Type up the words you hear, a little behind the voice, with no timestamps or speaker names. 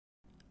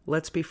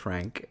Let's Be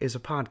Frank is a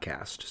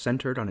podcast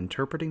centered on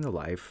interpreting the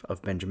life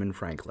of Benjamin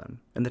Franklin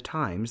and the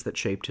times that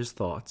shaped his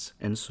thoughts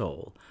and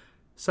soul.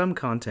 Some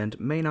content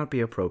may not be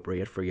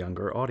appropriate for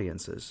younger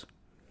audiences.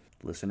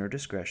 Listener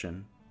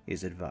discretion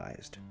is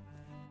advised.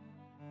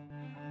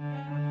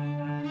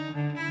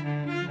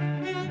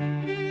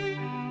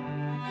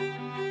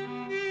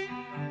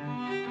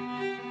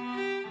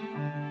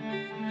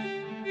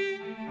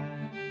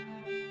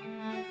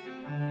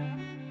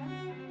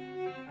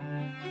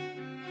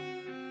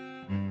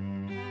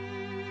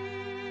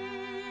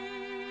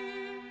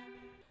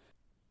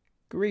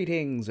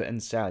 Greetings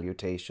and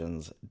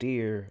salutations,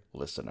 dear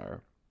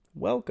listener.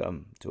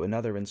 Welcome to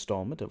another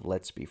installment of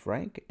Let's Be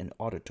Frank, an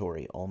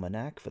auditory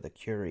almanac for the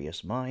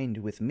curious mind,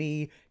 with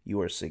me,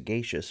 your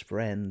sagacious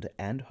friend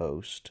and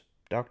host,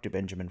 Dr.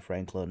 Benjamin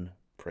Franklin,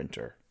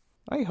 printer.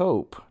 I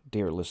hope,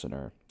 dear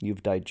listener,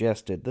 you've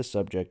digested the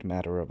subject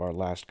matter of our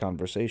last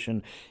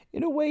conversation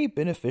in a way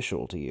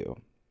beneficial to you,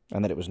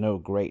 and that it was no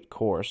great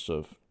course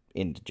of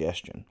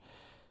indigestion.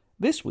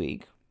 This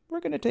week, we're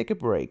going to take a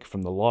break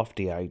from the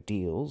lofty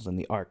ideals and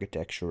the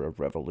architecture of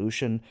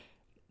revolution,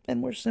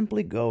 and we're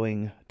simply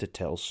going to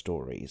tell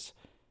stories.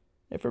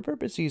 And for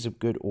purposes of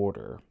good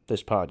order,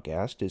 this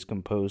podcast is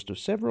composed of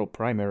several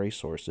primary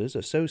sources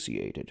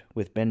associated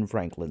with Ben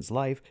Franklin's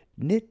life,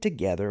 knit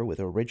together with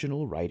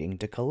original writing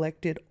to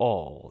collect it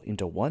all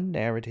into one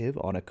narrative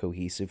on a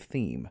cohesive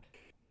theme.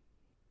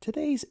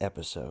 Today's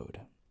episode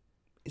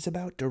is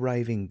about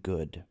deriving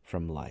good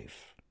from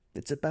life.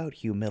 It's about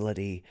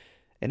humility,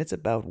 and it's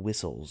about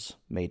whistles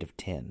made of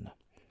tin.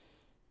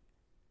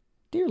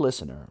 Dear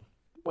listener,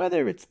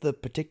 whether it's the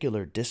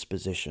particular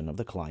disposition of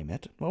the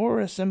climate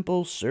or a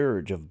simple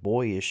surge of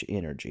boyish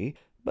energy,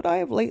 but I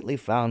have lately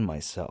found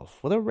myself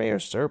with a rare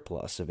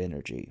surplus of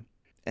energy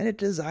and a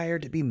desire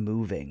to be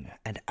moving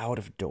and out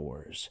of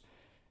doors.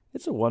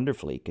 It's a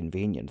wonderfully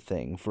convenient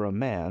thing for a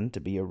man to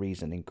be a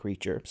reasoning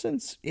creature,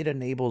 since it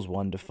enables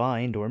one to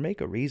find or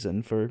make a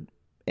reason for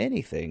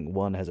anything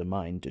one has a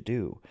mind to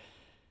do.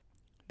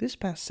 This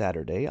past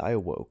Saturday I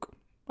awoke.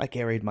 I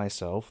carried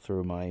myself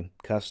through my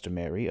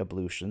customary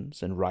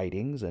ablutions and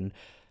writings, and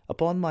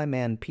upon my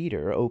man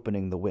Peter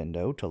opening the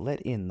window to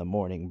let in the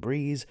morning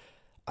breeze,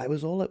 I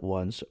was all at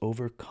once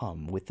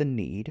overcome with the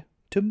need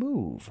to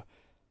move.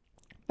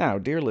 Now,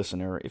 dear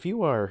listener, if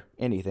you are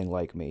anything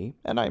like me,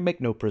 and I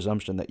make no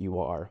presumption that you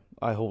are,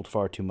 I hold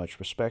far too much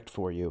respect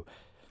for you,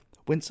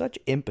 when such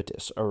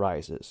impetus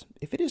arises,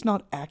 if it is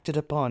not acted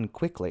upon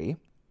quickly,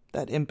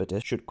 that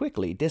impetus should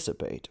quickly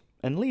dissipate,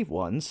 and leave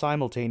one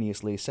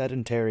simultaneously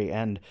sedentary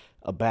and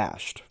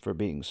abashed for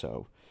being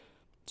so.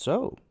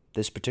 So,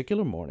 this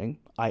particular morning,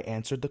 I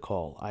answered the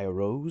call. I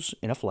arose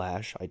in a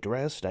flash, I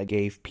dressed, I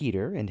gave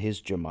Peter and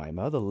his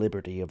Jemima the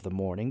liberty of the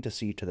morning to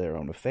see to their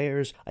own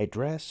affairs. I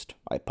dressed,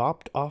 I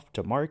popped off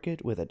to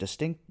market with a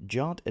distinct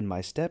jaunt in my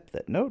step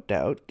that no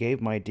doubt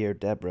gave my dear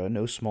Deborah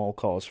no small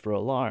cause for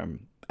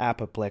alarm,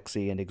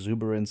 apoplexy and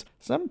exuberance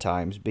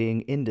sometimes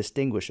being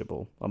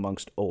indistinguishable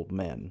amongst old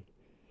men.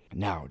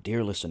 Now,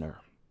 dear listener,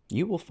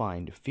 you will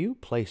find few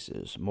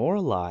places more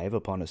alive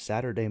upon a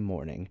Saturday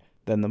morning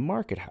than the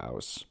market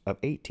house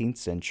of 18th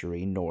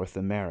century North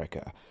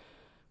America.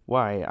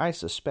 Why, I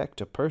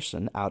suspect a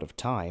person out of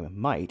time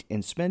might,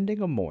 in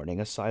spending a morning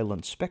a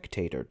silent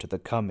spectator to the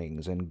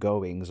comings and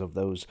goings of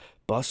those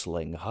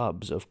bustling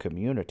hubs of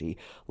community,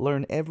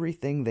 learn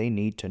everything they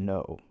need to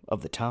know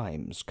of the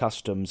times,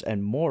 customs,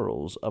 and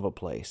morals of a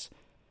place.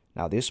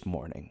 Now this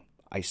morning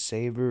I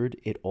savored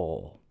it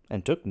all,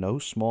 and took no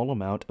small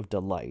amount of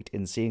delight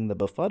in seeing the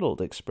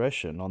befuddled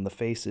expression on the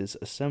faces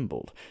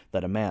assembled,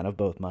 that a man of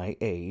both my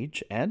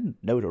age and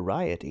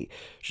notoriety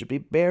should be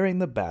bearing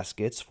the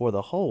baskets for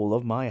the whole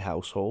of my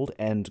household,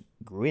 and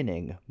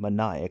grinning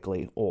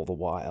maniacally all the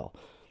while.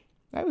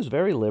 I was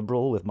very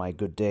liberal with my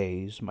good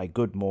days, my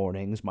good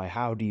mornings, my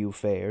how-do-you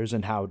fares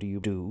and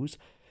how-do-you-do's,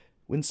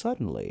 when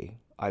suddenly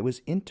I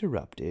was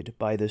interrupted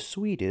by the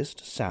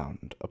sweetest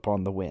sound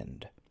upon the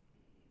wind.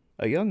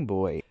 A young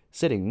boy,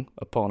 sitting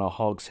upon a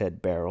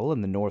hogshead barrel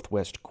in the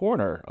northwest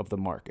corner of the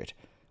market,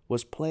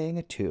 was playing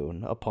a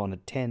tune upon a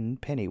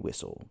 10-penny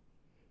whistle.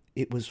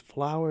 It was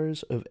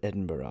Flowers of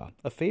Edinburgh,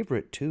 a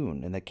favorite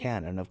tune in the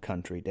canon of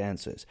country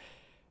dances.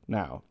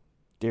 Now,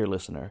 dear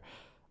listener,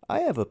 I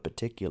have a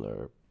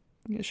particular,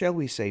 shall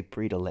we say,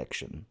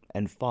 predilection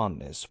and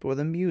fondness for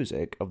the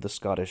music of the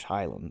Scottish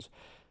Highlands,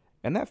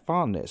 and that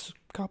fondness,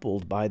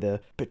 coupled by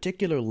the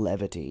particular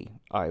levity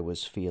I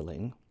was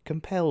feeling,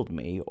 compelled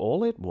me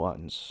all at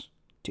once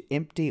to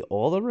empty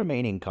all the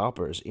remaining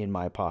coppers in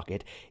my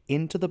pocket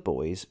into the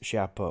boy's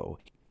chapeau.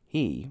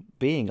 He,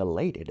 being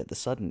elated at the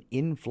sudden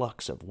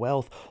influx of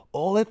wealth,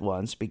 all at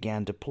once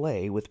began to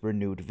play with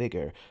renewed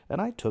vigor, and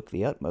I took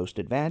the utmost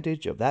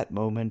advantage of that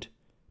moment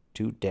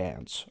to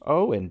dance.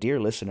 Oh, and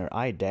dear listener,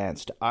 I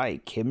danced.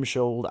 I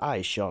kimsholed,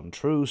 I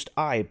chartreused,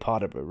 I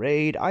pas de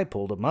parade, I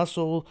pulled a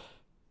muscle,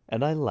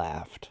 and I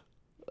laughed,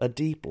 a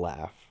deep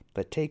laugh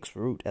that takes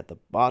root at the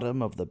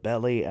bottom of the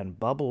belly and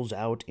bubbles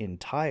out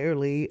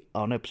entirely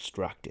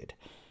unobstructed.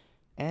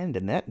 And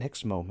in that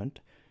next moment,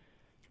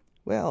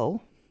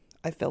 well,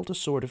 I felt a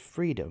sort of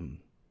freedom.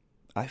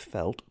 I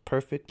felt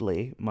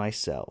perfectly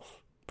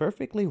myself,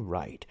 perfectly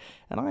right,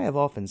 and I have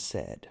often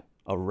said,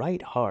 a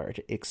right heart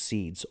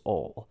exceeds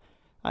all.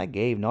 I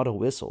gave not a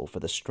whistle for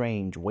the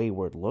strange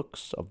wayward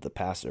looks of the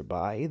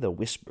passer-by, the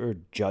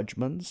whispered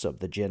judgments of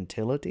the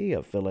gentility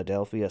of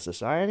Philadelphia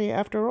society.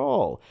 After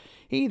all,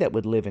 he that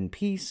would live in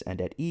peace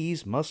and at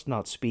ease must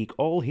not speak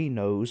all he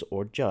knows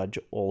or judge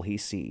all he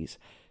sees.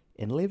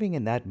 In living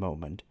in that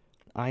moment,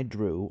 I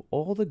drew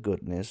all the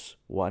goodness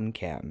one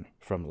can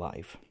from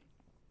life.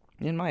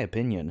 In my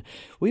opinion,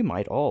 we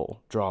might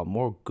all draw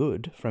more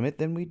good from it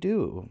than we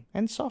do,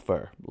 and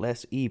suffer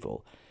less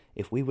evil,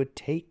 if we would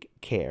take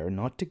care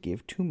not to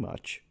give too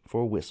much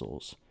for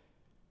whistles.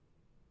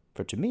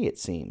 For to me it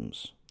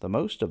seems the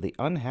most of the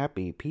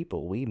unhappy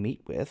people we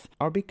meet with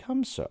are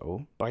become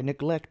so by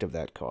neglect of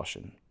that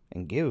caution,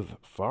 and give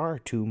far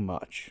too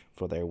much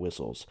for their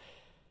whistles.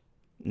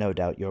 No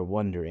doubt you're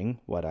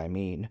wondering what I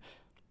mean.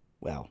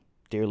 Well,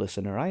 dear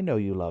listener, I know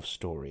you love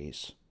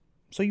stories,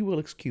 so you will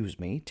excuse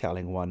me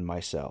telling one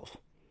myself.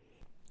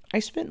 I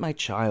spent my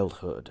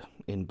childhood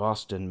in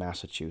Boston,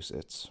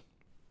 Massachusetts.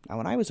 Now,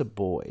 when I was a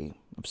boy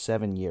of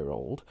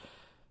 7-year-old,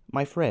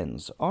 my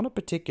friends, on a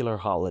particular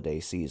holiday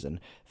season,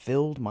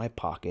 filled my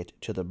pocket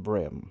to the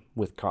brim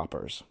with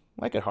coppers.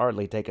 I could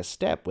hardly take a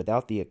step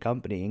without the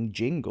accompanying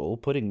jingle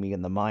putting me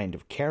in the mind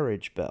of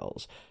carriage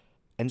bells.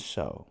 And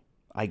so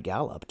I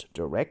galloped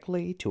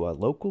directly to a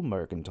local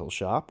mercantile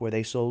shop where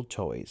they sold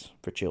toys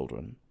for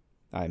children.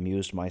 I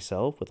amused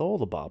myself with all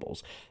the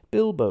baubles,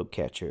 bilbo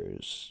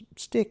catchers,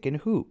 stick and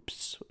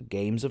hoops,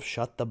 games of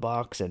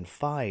shut-the-box, and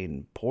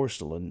fine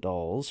porcelain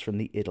dolls from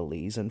the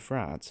Italies and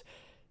France,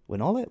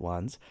 when all at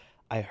once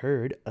I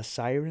heard a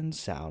siren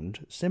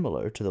sound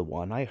similar to the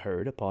one I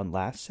heard upon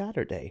last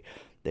Saturday.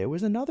 There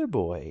was another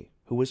boy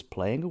who was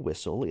playing a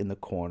whistle in the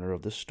corner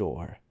of the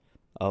store.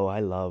 Oh,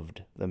 I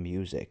loved the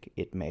music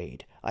it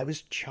made. I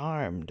was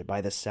charmed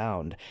by the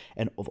sound,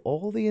 and of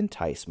all the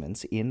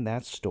enticements in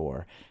that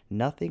store,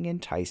 nothing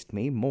enticed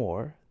me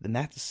more than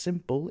that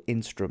simple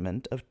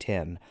instrument of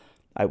tin.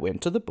 I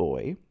went to the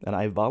boy, and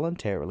I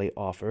voluntarily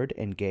offered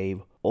and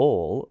gave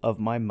all of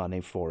my money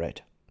for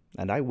it,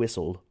 and I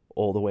whistled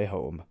all the way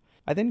home.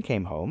 I then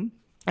came home,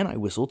 and I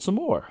whistled some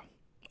more.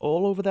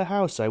 All over the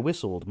house I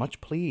whistled,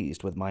 much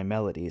pleased with my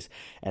melodies,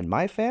 and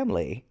my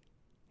family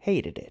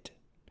hated it.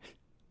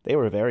 They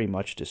were very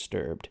much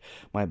disturbed.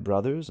 My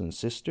brothers and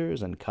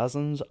sisters and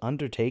cousins,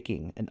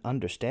 undertaking and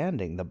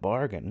understanding the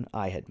bargain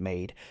I had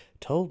made,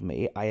 told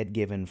me I had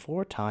given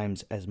 4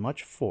 times as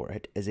much for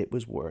it as it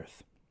was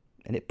worth,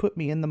 and it put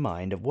me in the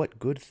mind of what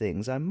good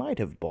things I might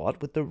have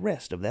bought with the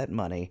rest of that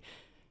money,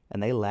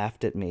 and they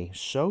laughed at me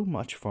so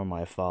much for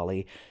my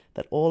folly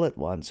that all at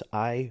once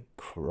I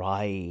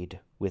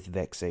cried with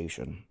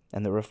vexation,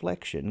 and the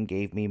reflection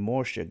gave me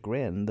more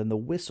chagrin than the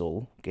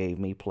whistle gave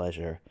me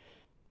pleasure.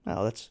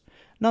 Well, that's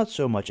not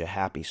so much a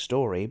happy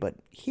story, but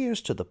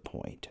here's to the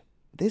point.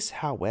 This,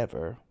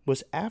 however,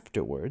 was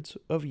afterwards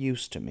of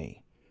use to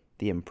me,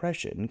 the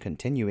impression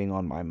continuing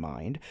on my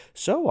mind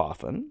so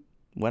often,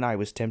 when I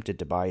was tempted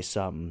to buy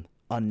some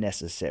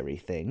unnecessary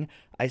thing,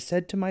 I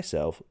said to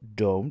myself,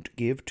 "Don't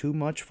give too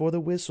much for the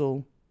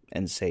whistle,"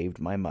 and saved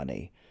my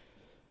money.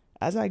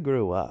 As I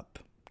grew up,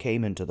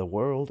 came into the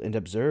world, and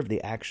observed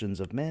the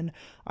actions of men,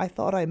 I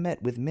thought I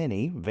met with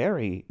many,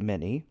 very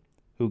many,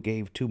 who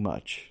gave too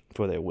much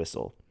for their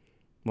whistle.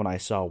 When I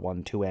saw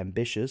one too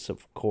ambitious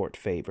of court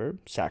favor,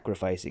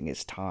 sacrificing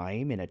his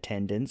time in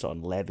attendance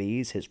on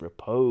levees, his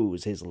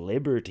repose, his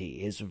liberty,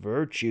 his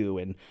virtue,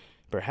 and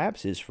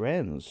perhaps his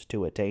friends,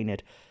 to attain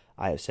it,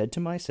 I have said to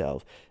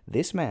myself,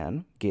 this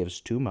man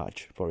gives too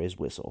much for his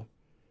whistle.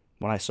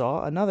 When I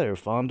saw another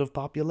fond of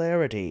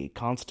popularity,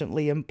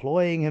 constantly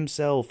employing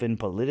himself in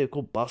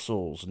political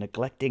bustles,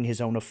 neglecting his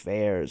own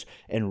affairs,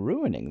 and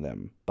ruining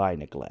them by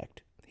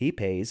neglect, he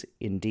pays,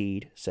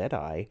 indeed, said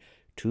I,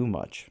 too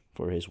much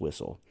for his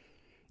whistle.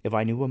 If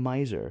I knew a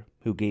miser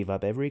who gave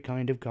up every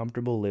kind of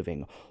comfortable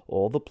living,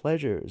 all the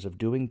pleasures of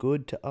doing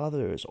good to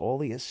others, all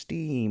the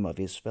esteem of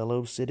his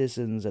fellow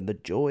citizens, and the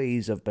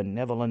joys of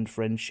benevolent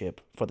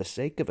friendship for the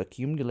sake of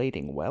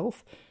accumulating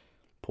wealth,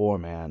 poor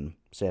man,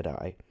 said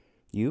I,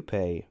 you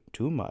pay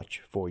too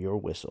much for your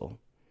whistle.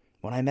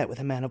 When I met with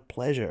a man of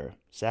pleasure,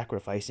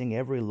 sacrificing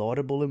every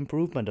laudable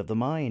improvement of the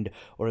mind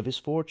or of his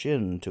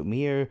fortune to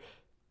mere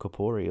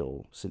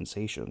corporeal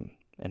sensation,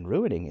 and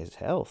ruining his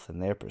health in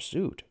their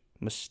pursuit,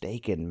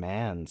 mistaken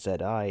man,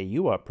 said I,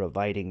 you are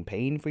providing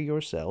pain for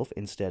yourself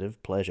instead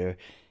of pleasure.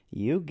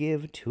 You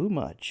give too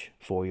much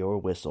for your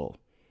whistle.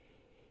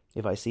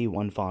 If I see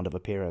one fond of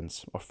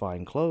appearance, or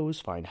fine clothes,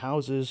 fine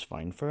houses,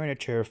 fine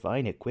furniture,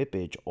 fine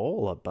equipage,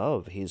 all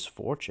above his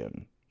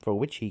fortune, for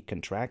which he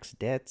contracts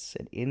debts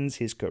and ends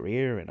his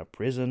career in a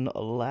prison,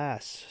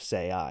 alas,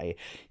 say I,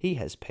 he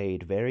has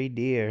paid very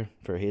dear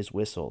for his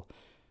whistle.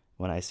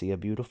 When I see a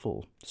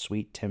beautiful,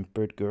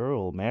 sweet-tempered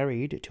girl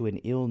married to an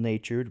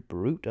ill-natured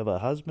brute of a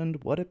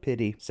husband, what a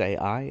pity, say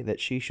I, that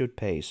she should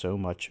pay so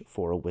much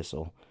for a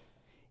whistle.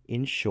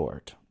 In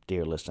short,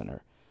 dear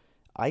listener,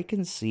 I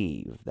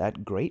conceive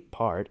that great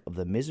part of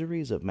the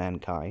miseries of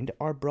mankind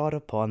are brought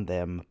upon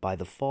them by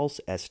the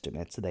false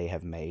estimates they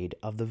have made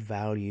of the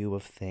value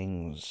of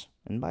things,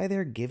 and by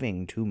their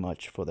giving too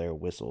much for their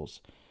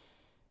whistles.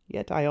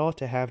 Yet I ought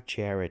to have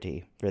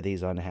charity for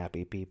these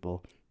unhappy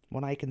people,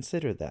 when I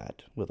consider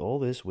that, with all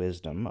this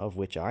wisdom of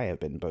which I have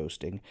been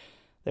boasting,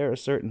 there are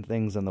certain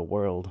things in the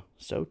world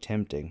so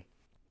tempting.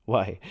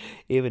 Why,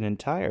 if an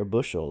entire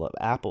bushel of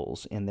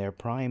apples in their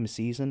prime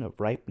season of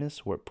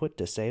ripeness were put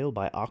to sale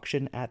by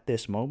auction at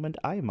this moment,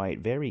 I might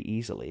very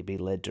easily be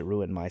led to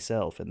ruin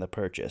myself in the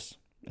purchase,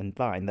 and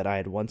find that I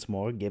had once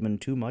more given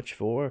too much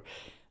for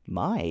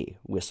my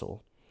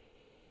whistle.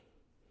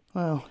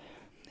 Well,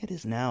 it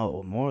is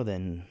now more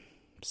than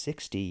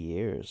 60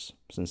 years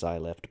since I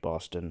left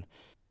Boston,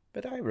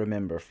 but I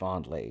remember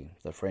fondly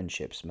the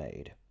friendships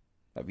made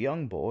of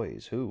young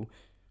boys who,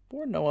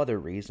 for no other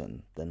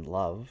reason than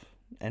love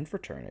and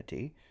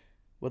fraternity,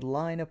 would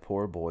line a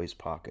poor boy's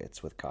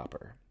pockets with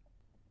copper.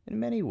 In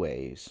many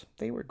ways,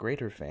 they were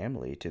greater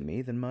family to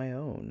me than my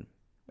own,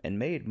 and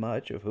made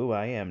much of who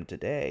I am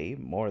today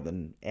more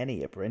than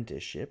any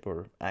apprenticeship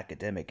or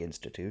academic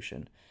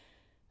institution.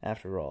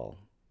 After all,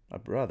 a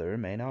brother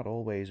may not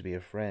always be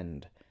a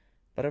friend,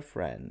 but a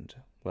friend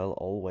will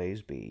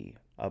always be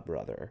a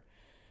brother.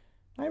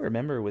 I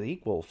remember with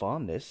equal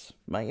fondness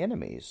my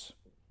enemies.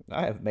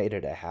 I have made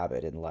it a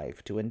habit in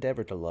life to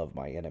endeavor to love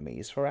my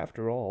enemies, for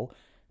after all,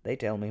 they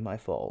tell me my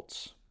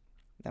faults.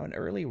 Now, an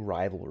early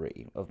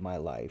rivalry of my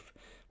life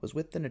was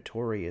with the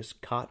notorious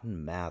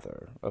Cotton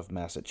Mather of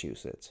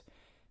Massachusetts.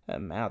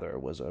 Mather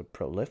was a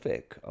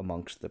prolific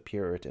amongst the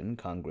Puritan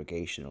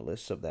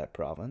Congregationalists of that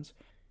province.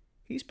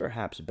 He's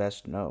perhaps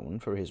best known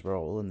for his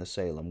role in the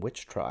Salem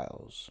witch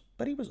trials,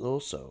 but he was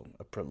also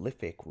a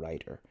prolific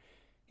writer.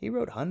 He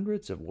wrote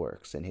hundreds of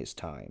works in his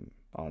time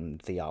on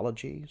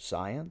theology,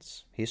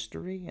 science,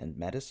 history, and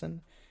medicine.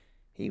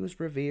 He was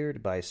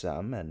revered by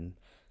some and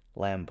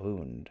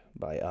lampooned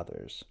by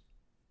others.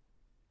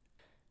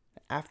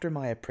 After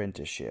my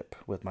apprenticeship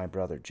with my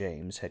brother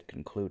James had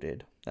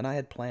concluded, and I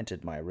had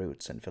planted my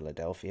roots in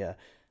Philadelphia,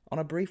 on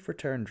a brief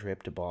return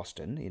trip to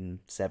Boston in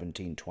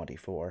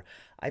 1724,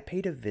 I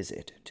paid a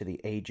visit to the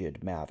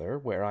aged Mather,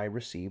 where I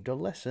received a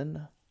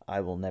lesson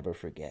I will never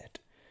forget.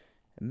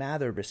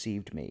 Mather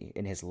received me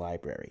in his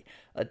library,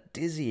 a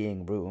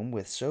dizzying room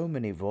with so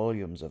many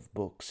volumes of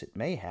books it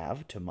may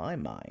have, to my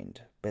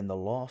mind, been the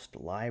lost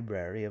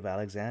library of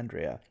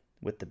Alexandria,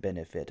 with the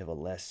benefit of a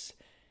less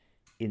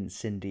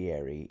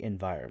incendiary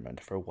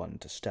environment for one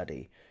to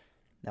study.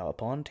 Now,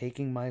 upon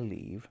taking my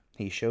leave,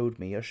 he showed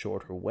me a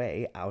shorter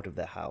way out of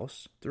the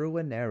house through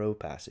a narrow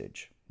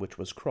passage, which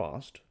was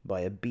crossed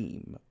by a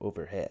beam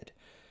overhead.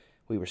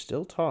 We were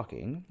still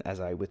talking as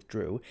I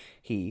withdrew,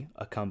 he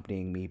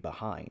accompanying me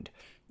behind,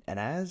 and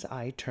as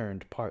I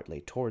turned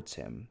partly towards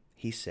him,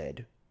 he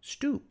said,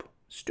 "Stoop,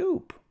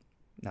 stoop."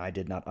 I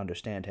did not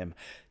understand him,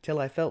 till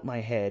I felt my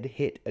head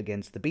hit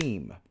against the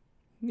beam.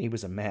 He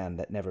was a man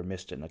that never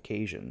missed an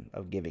occasion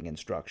of giving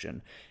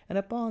instruction, and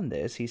upon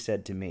this he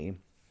said to me,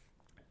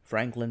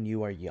 "Franklin,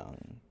 you are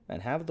young,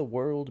 and have the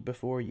world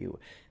before you.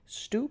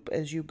 Stoop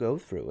as you go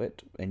through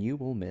it, and you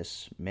will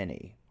miss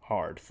many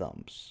hard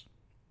thumps."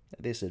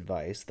 This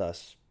advice,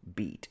 thus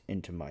beat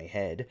into my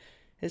head,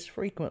 has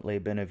frequently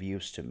been of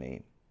use to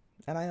me,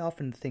 and I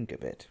often think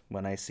of it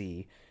when I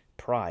see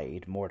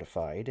pride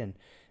mortified and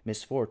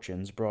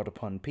misfortunes brought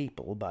upon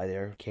people by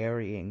their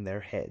carrying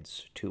their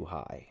heads too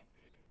high.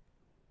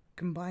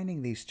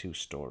 Combining these two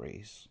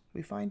stories,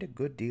 we find a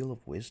good deal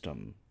of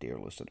wisdom, dear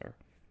listener.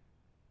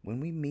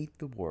 When we meet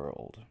the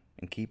world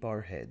and keep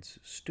our heads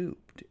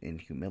stooped in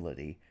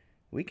humility,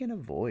 we can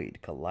avoid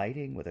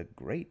colliding with a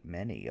great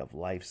many of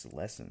life's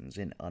lessons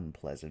in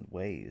unpleasant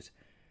ways.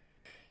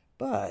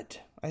 But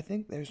I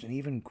think there's an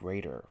even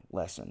greater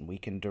lesson we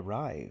can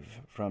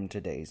derive from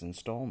today's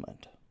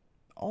installment.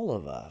 All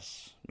of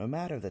us, no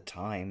matter the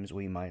times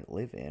we might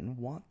live in,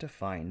 want to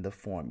find the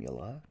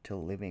formula to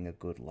living a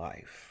good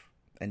life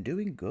and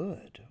doing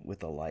good with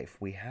the life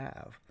we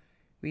have.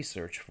 We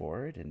search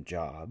for it in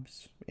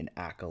jobs, in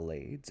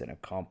accolades and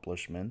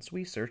accomplishments.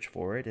 We search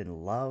for it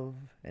in love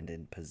and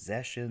in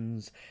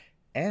possessions.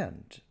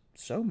 And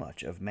so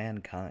much of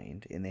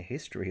mankind in the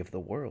history of the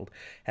world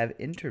have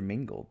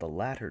intermingled the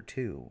latter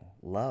two,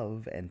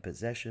 love and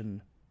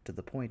possession, to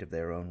the point of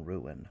their own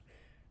ruin.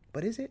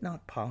 But is it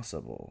not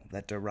possible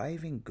that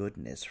deriving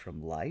goodness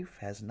from life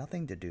has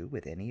nothing to do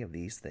with any of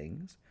these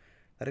things?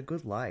 That a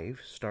good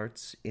life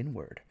starts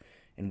inward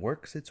and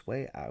works its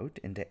way out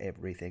into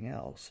everything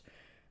else?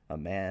 A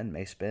man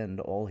may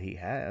spend all he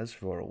has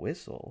for a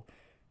whistle,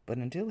 but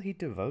until he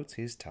devotes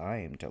his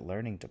time to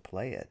learning to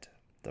play it,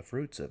 the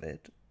fruits of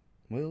it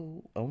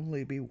will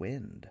only be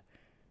wind.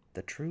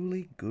 The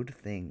truly good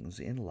things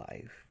in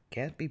life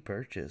can't be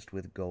purchased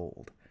with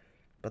gold,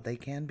 but they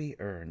can be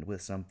earned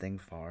with something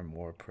far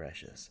more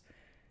precious.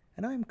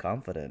 And I am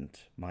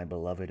confident, my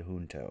beloved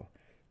Junto,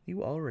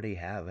 you already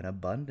have an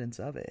abundance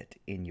of it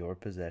in your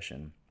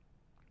possession.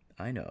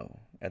 I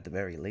know, at the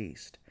very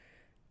least,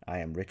 I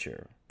am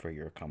richer for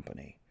your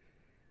company.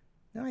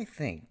 Now I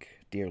think,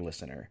 dear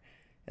listener,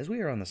 As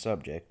we are on the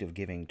subject of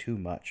giving too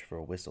much for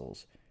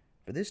whistles,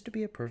 for this to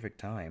be a perfect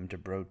time to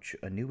broach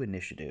a new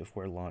initiative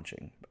we're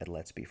launching at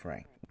Let's Be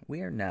Frank.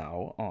 We are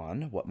now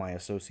on what my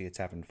associates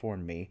have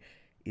informed me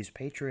is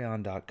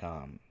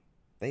Patreon.com.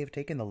 They have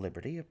taken the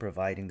liberty of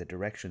providing the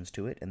directions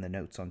to it in the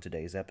notes on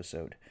today's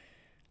episode.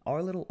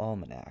 Our little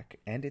almanac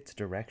and its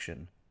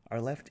direction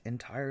are left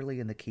entirely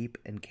in the keep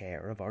and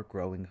care of our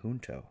growing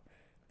junto.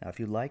 Now, if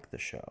you like the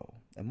show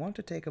and want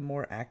to take a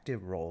more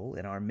active role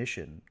in our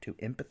mission to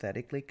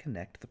empathetically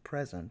connect the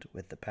present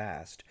with the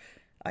past,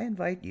 I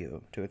invite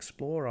you to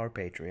explore our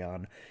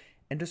Patreon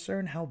and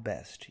discern how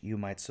best you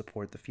might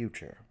support the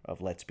future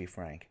of Let's Be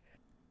Frank.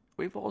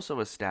 We've also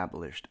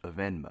established a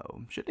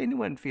Venmo, should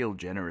anyone feel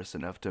generous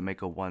enough to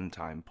make a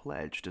one-time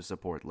pledge to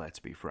support Let's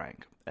Be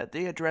Frank, at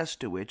the address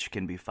to which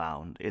can be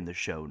found in the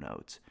show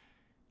notes.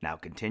 Now,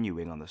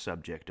 continuing on the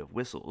subject of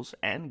whistles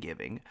and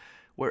giving,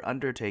 we're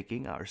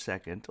undertaking our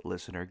second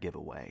listener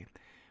giveaway.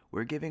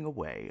 We're giving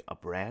away a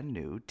brand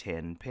new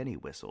 10-penny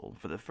whistle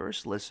for the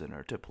first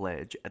listener to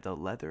pledge at the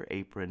Leather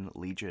Apron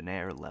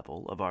Legionnaire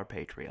level of our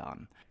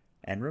Patreon.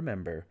 And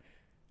remember,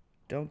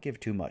 don't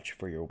give too much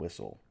for your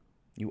whistle.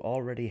 You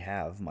already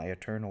have my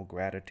eternal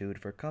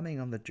gratitude for coming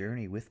on the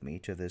journey with me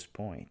to this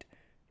point.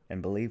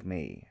 And believe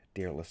me,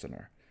 dear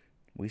listener,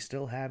 we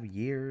still have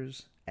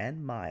years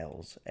and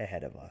miles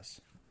ahead of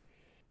us.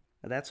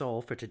 That's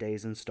all for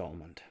today's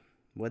installment.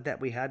 Would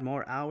that we had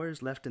more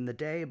hours left in the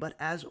day, but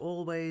as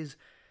always,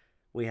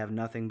 we have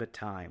nothing but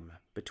time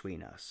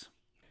between us.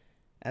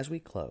 As we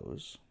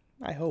close,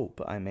 I hope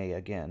I may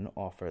again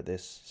offer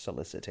this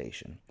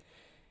solicitation.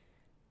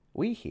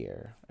 We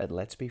here at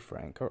Let's Be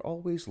Frank are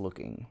always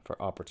looking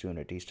for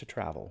opportunities to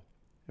travel.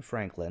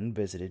 Franklin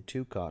visited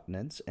 2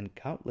 continents and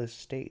countless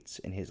states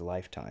in his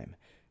lifetime,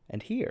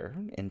 and here,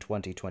 in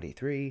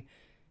 2023,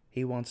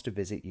 he wants to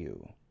visit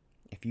you.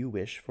 If you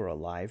wish for a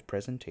live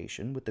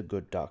presentation with the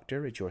good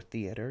doctor at your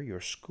theater,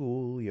 your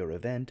school, your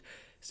event,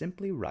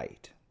 simply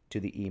write to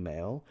the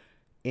email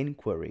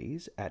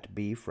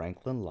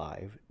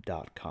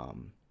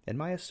inquiries@bfranklinlive.com, and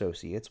my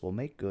associates will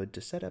make good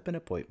to set up an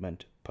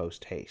appointment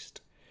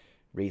post-haste.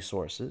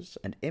 Resources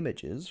and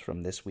images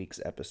from this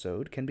week's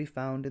episode can be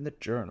found in the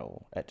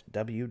journal at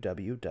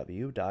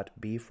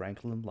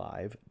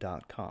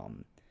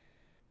www.bfranklinlive.com.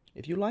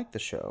 If you like the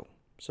show,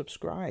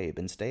 subscribe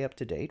and stay up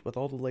to date with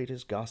all the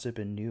latest gossip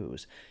and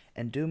news,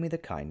 and do me the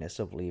kindness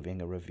of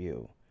leaving a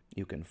review.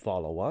 You can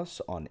follow us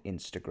on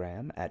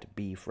Instagram at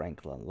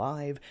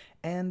bfranklinlive,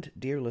 and,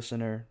 dear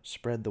listener,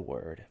 spread the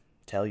word.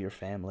 Tell your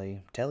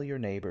family, tell your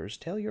neighbors,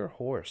 tell your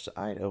horse,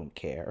 I don't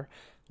care.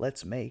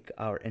 Let's make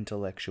our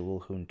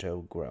intellectual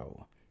junto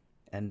grow.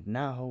 And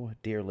now,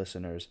 dear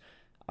listeners,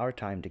 our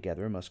time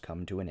together must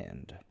come to an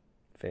end.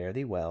 Fare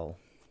thee well.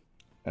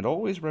 And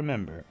always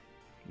remember,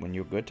 when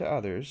you're good to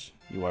others,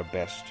 you are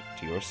best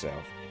to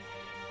yourself.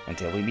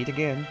 Until we meet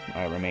again,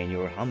 I remain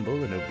your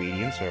humble and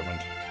obedient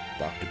servant,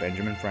 Dr.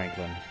 Benjamin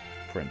Franklin,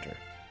 Printer.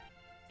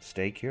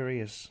 Stay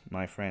curious,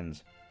 my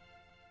friends.